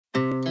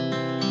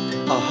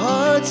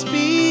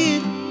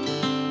Godspeed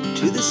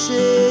to the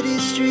city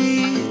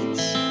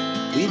streets.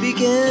 We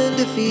began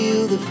to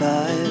feel the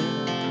fire.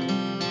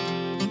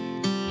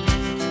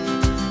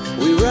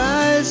 We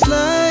rise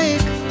like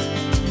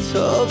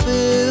tall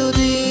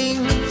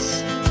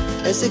buildings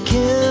as the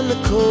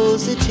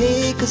chemicals they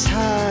take us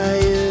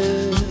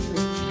higher.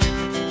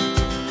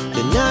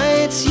 The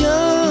night's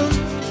young,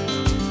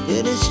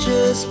 it has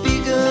just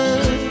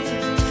begun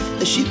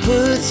as she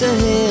puts her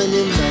hand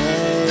in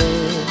mine.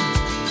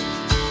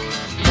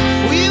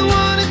 We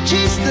wanna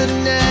chase the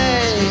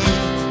night,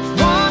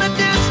 wanna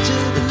dance to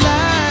the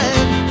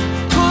light,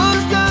 pull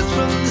the stars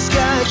from the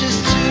sky,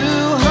 just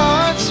two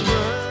hearts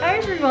run. Hi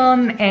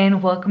everyone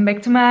and welcome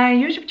back to my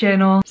YouTube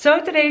channel. So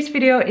today's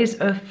video is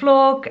a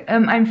vlog.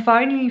 I'm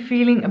finally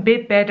feeling a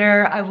bit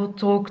better. I will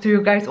talk to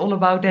you guys all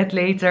about that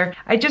later.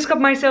 I just got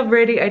myself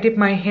ready. I did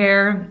my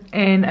hair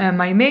and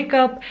my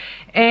makeup,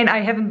 and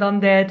I haven't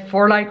done that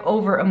for like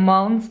over a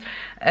month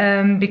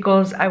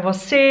because I was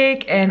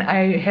sick and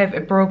I have a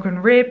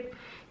broken rib.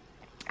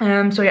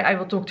 So yeah, I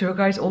will talk to you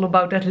guys all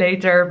about that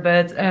later.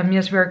 But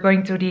yes, we're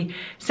going to the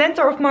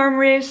center of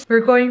Marmaris.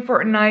 We're going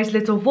for a nice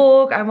little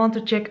walk. I want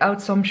to check out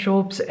some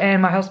shops,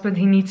 and my husband,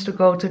 he needs to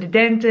go to the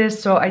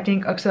dentist. So I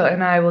think Aksel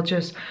and I will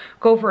just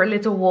go for a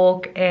little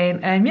walk.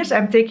 And yes,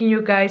 I'm taking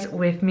you guys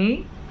with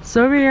me.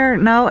 So we are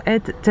now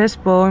at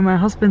Tesco, and my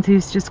husband,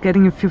 he's just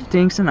getting a few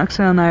things, and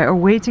Aksel and I are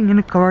waiting in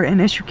the car.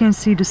 And as you can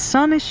see, the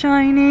sun is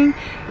shining.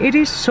 It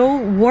is so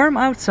warm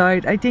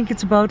outside. I think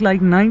it's about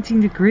like 19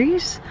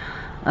 degrees.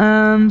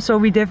 So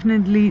we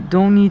definitely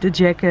don't need a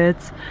jacket.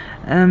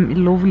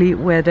 Lovely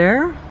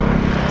weather.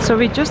 So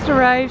we just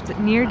arrived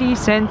near the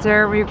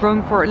center. We're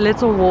going for a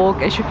little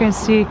walk. As you can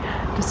see,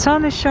 the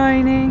sun is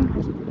shining.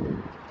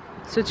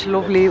 Such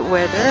lovely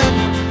weather.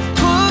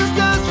 Pull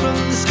stars from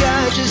the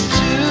sky, just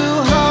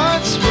two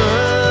hearts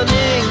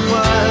running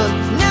wild.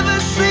 Never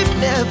sleep,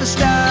 never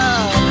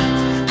stop.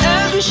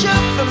 As we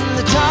shout from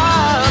the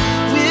top,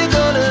 we're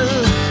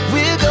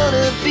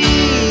gonna be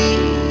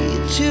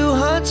two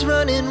hearts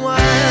running wild.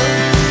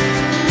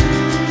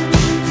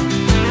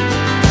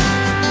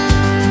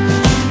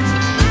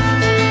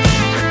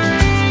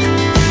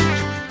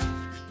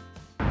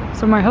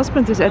 So my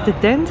husband is at the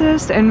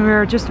dentist, and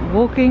we're just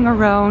walking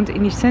around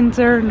in the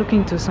center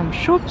looking to some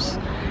shops.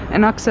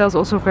 And Aksel is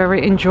also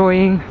very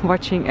enjoying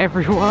watching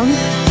everyone.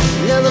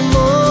 Now the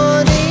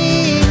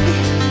morning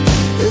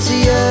is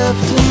the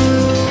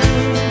afternoon.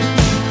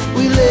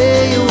 We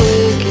lay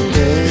awake in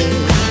bed.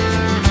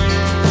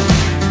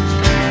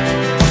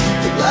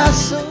 The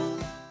glass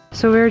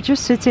So we're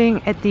just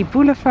sitting at the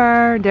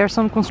boulevard. There's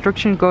some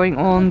construction going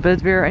on,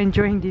 but we're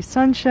enjoying the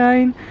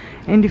sunshine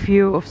and the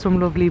view of some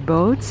lovely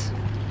boats.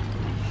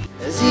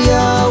 as the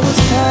hours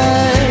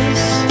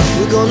pass,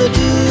 we're gonna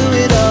do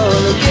it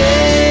all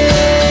again.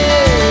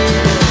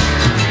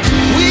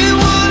 We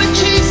wanna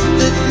chase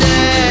the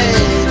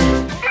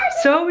night.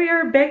 So we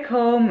are back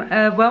home.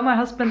 While my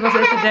husband was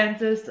at the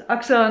dentist,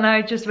 Aksel and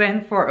I just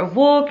went for a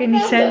walk in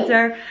the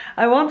center.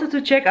 I wanted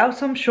to check out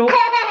some shops,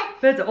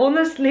 but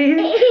honestly,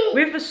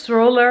 with a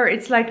stroller,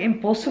 it's like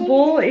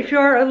impossible if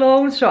you're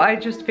alone. So I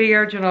just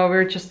figured, you know,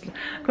 we're just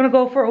gonna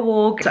go for a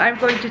walk. So I'm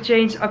going to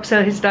change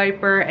Aksel his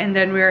diaper, and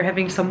then we're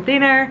having some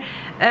dinner.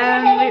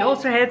 We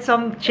also had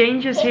some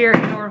changes here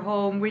in our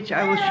home, which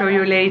I will show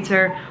you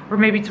later, or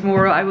maybe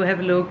tomorrow I will have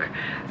a look.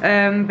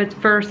 But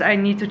first I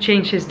need to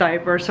change his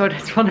diaper, so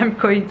that's what I'm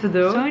going to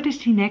do. So it is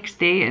the next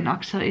day, and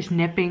Aksel is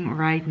napping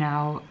right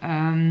now.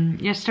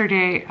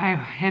 Yesterday I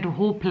had a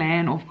whole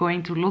plan of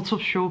going to lots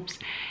of shops,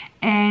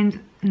 and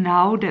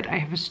now that I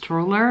have a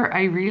stroller,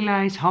 I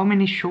realize how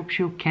many shops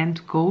you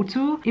can't go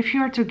to. If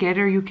you are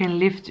together, you can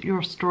lift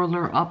your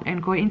stroller up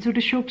and go into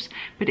the shops,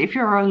 but if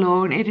you are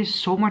alone, it is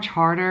so much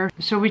harder.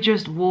 So we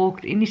just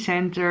walked in the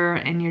center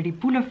and near the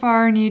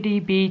boulevard, near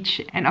the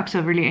beach, and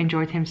Aksel really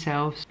enjoyed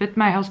himself. But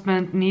my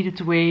husband needed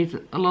to wait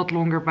a lot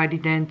longer by the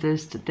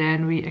dentist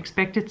than we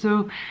expected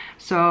to.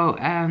 So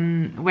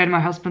when my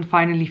husband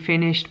finally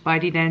finished by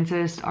the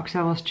dentist,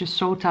 Aksel was just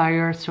so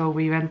tired, so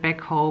we went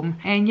back home.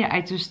 And yeah,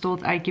 I just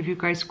thought I'd give you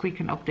guys quick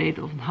an update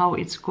on how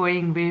it's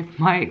going with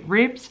my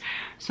ribs.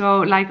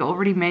 So like I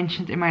already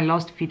mentioned in my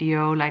last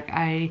video, like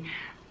I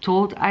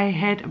thought I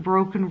had a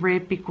broken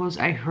rib because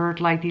I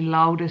heard like the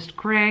loudest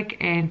crack,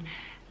 and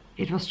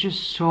it was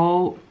just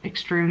so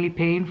extremely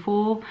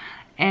painful.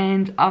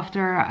 And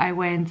after I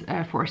went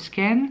for a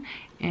scan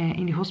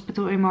in the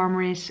hospital in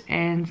Marmaris,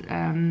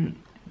 and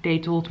they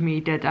told me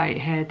that I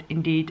had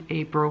indeed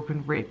a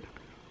broken rib.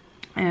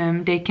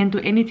 They can't do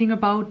anything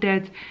about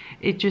that.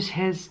 It just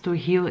has to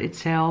heal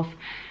itself.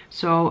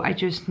 So I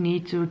just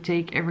need to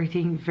take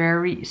everything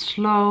very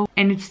slow,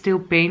 and it's still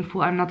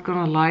painful, I'm not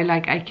gonna lie.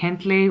 Like I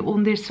can't lay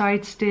on this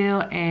side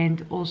still,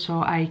 and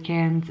also I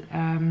can't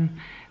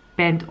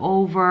bend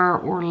over,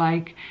 or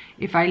like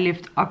if I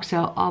lift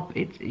Aksel up,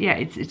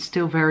 it's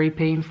still very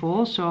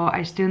painful. So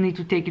I still need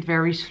to take it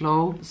very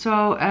slow. So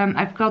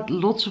I've got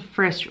lots of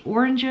fresh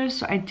oranges.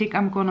 So I think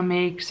I'm gonna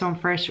make some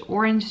fresh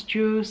orange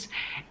juice.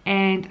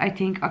 And I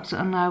think Aksel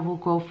and I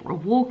will go for a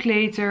walk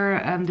later.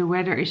 The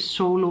weather is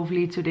so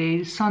lovely today.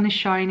 The sun is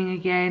shining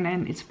again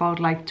and it's about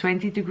like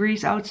 20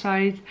 degrees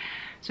outside.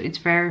 So it's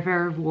very,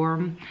 very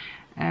warm.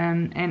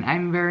 And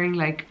I'm wearing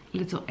like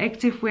little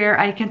active wear.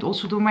 I can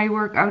also do my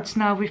workouts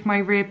now with my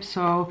ribs.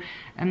 So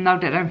now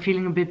that I'm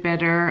feeling a bit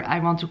better, I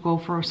want to go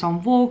for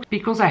some walks.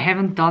 Because I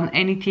haven't done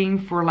anything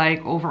for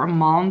like over a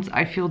month,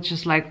 I feel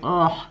just like,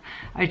 ugh,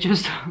 I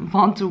just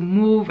want to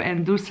move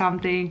and do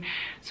something.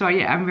 So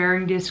yeah, I'm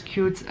wearing this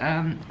cute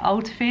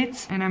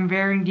outfit. And I'm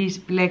wearing these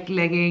black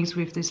leggings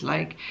with this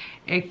like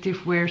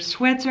active wear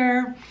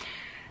sweater.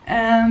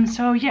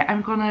 So yeah,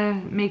 I'm gonna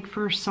make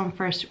first some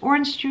fresh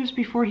orange juice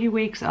before he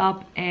wakes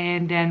up,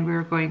 and then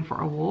we're going for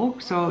a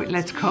walk. So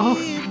let's go.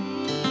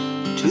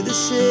 To the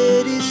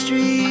city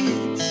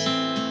streets,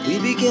 we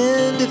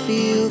began to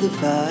feel the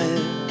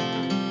fire.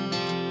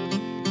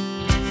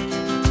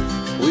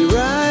 We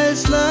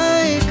rise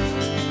like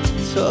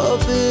tall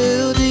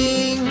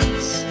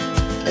buildings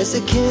as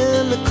the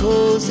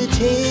chemicals they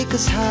take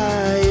us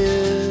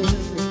higher.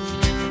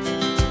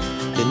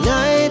 The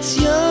night's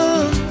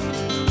young,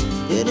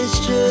 it has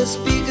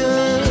just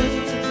begun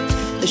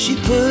as she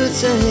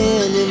puts her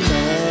hand in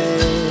mine.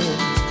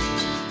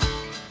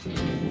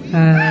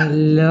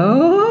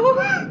 Hallo?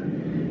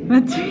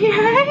 Wat doe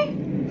jij?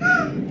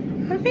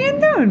 Wat ben je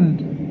aan het doen?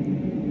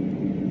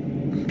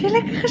 Heb je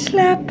lekker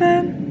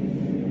geslapen?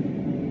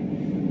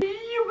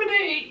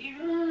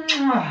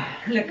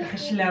 Lekker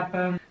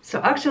geslapen. So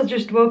Aksel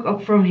just woke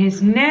up from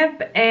his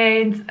nap,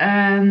 and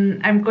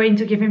I'm going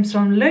to give him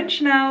some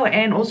lunch now,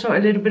 and also a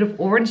little bit of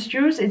orange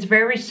juice. It's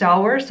very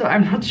sour, so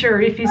I'm not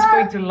sure if he's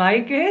going to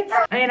like it.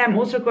 And I'm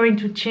also going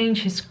to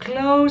change his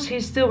clothes.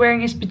 He's still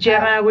wearing his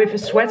pajama with a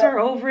sweater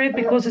over it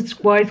because it's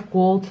quite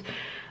cold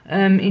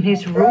in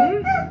his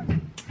room.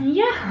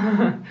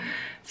 Yeah.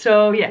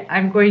 So yeah,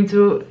 I'm going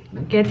to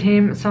get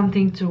him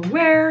something to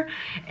wear,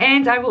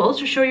 and I will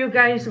also show you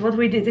guys what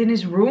we did in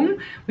his room.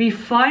 We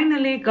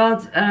finally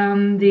got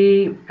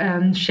the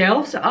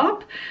shelves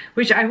up,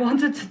 which I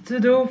wanted to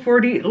do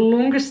for the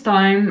longest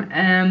time,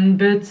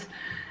 but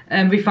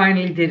we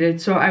finally did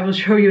it, so I will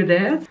show you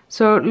that.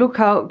 So look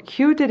how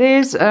cute it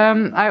is.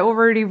 I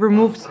already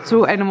removed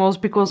 2 animals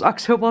because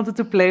Aksel wanted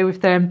to play with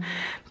them,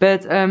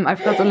 but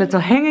I've got a little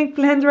hanging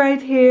plant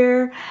right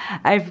here.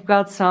 I've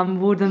got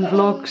some wooden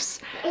blocks,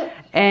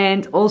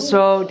 and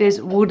also this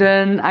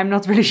wooden, I'm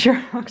not really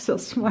sure.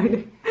 Aksel's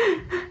smiling.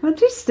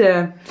 What is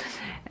that?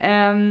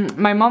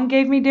 My mom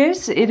gave me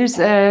this. It is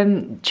a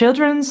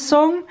children's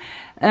song.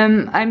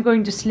 I'm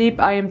going to sleep,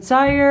 I am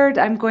tired,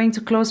 I'm going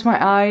to close my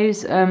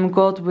eyes,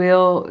 God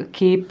will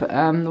keep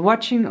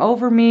watching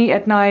over me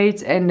at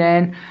night, and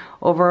then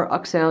over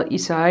Aksel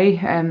Isai,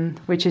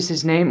 which is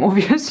his name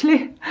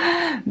obviously.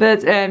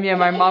 But yeah,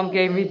 my mom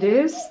gave me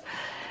this.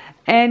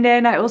 And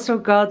then I also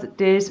got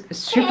this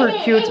super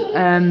cute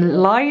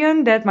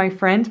lion that my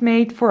friend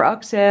made for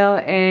Aksel,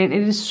 and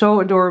it is so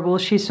adorable,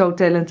 she's so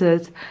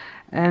talented.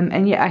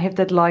 And yeah, I have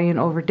that lion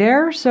over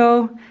there,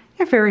 so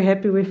I'm very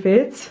happy with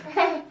it.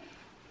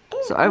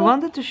 So I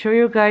wanted to show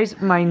you guys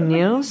my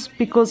nails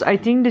because I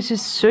think this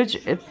is such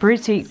a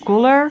pretty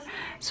color.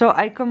 So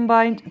I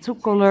combined 2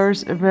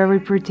 colors, a very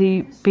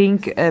pretty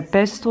pink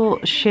pastel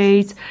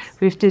shade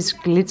with this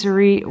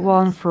glittery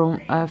one from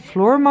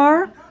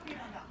Flormar.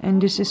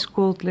 And this is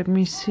called, let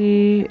me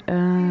see,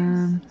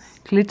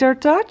 Glitter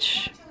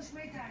Touch.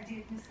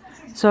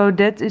 So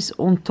that is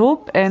on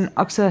top, and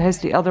Aksel has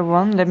the other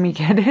one, let me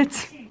get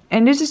it.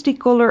 And this is the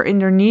color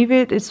underneath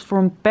it. It's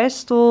from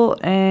Pastel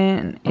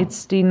and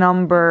it's the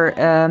number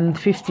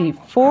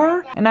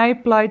 54. And I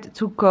applied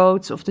 2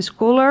 coats of this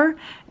color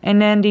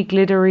and then the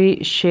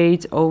glittery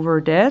shade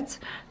over that.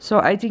 So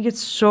I think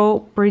it's so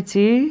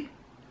pretty.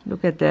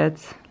 Look at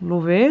that.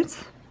 Love it.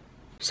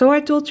 So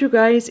I told you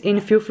guys in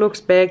a few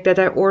vlogs back that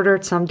I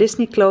ordered some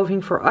Disney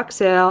clothing for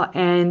Aksel,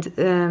 and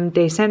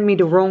they sent me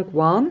the wrong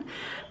one.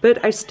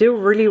 But I still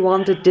really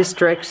wanted this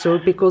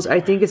tracksuit because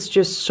I think it's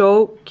just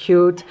so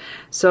cute.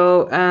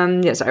 So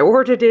yes, I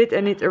ordered it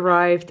and it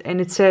arrived, and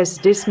it says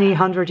Disney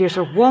 100 Years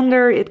of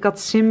Wonder. It got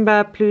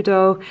Simba,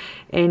 Pluto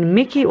and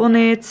Mickey on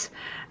it.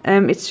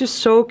 It's just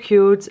so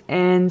cute,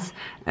 and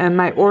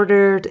I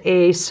ordered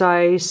a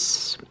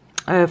size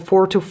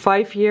 4 to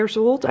 5 years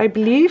old, I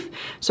believe.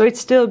 So it's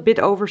still a bit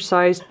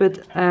oversized, but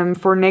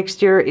for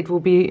next year it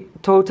will be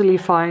totally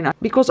fine.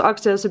 Because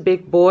Aksel is a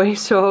big boy,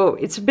 so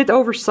it's a bit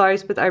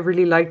oversized, but I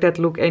really like that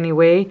look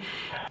anyway.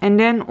 And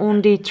then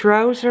on the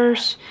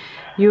trousers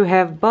you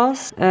have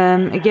Buzz,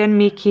 again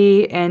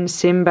Mickey and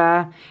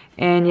Simba.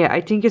 And yeah, I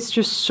think it's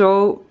just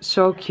so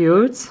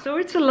cute. So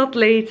it's a lot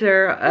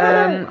later.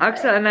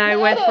 Aksel and I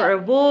went for a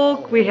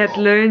walk, we had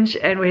lunch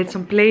and we had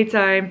some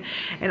playtime.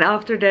 And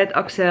after that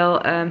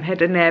Aksel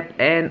had a nap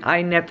and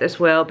I napped as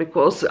well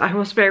because I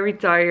was very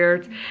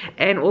tired.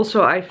 And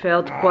also I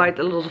felt quite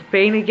a lot of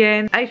pain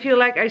again. I feel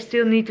like I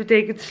still need to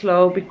take it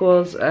slow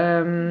because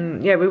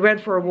yeah, we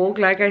went for a walk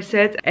like I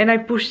said. And I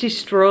pushed the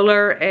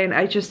stroller and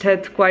I just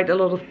had quite a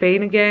lot of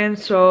pain again.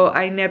 So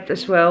I napped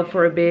as well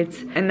for a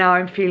bit. And now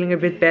I'm feeling a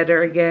bit better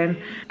again.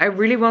 I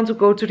really want to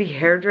go to the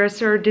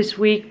hairdresser this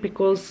week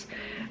because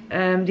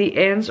the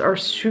ends are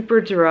super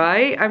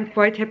dry. I'm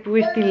quite happy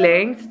with the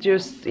length,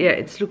 just yeah,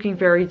 it's looking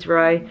very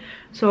dry.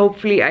 So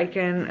hopefully I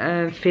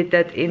can fit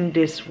that in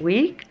this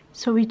week.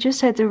 So we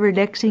just had a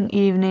relaxing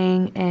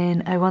evening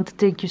and I want to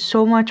thank you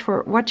so much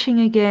for watching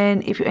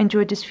again. If you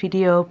enjoyed this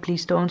video,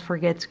 please don't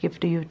forget to give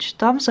it a huge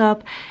thumbs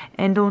up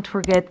and don't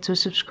forget to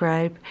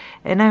subscribe.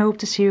 And I hope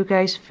to see you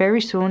guys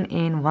very soon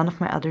in one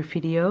of my other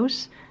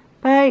videos.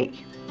 Bye!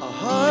 Our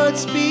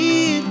hearts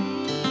beat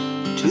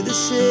to the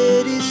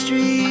city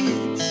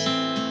streets.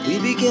 We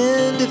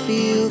began to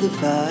feel the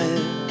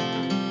fire.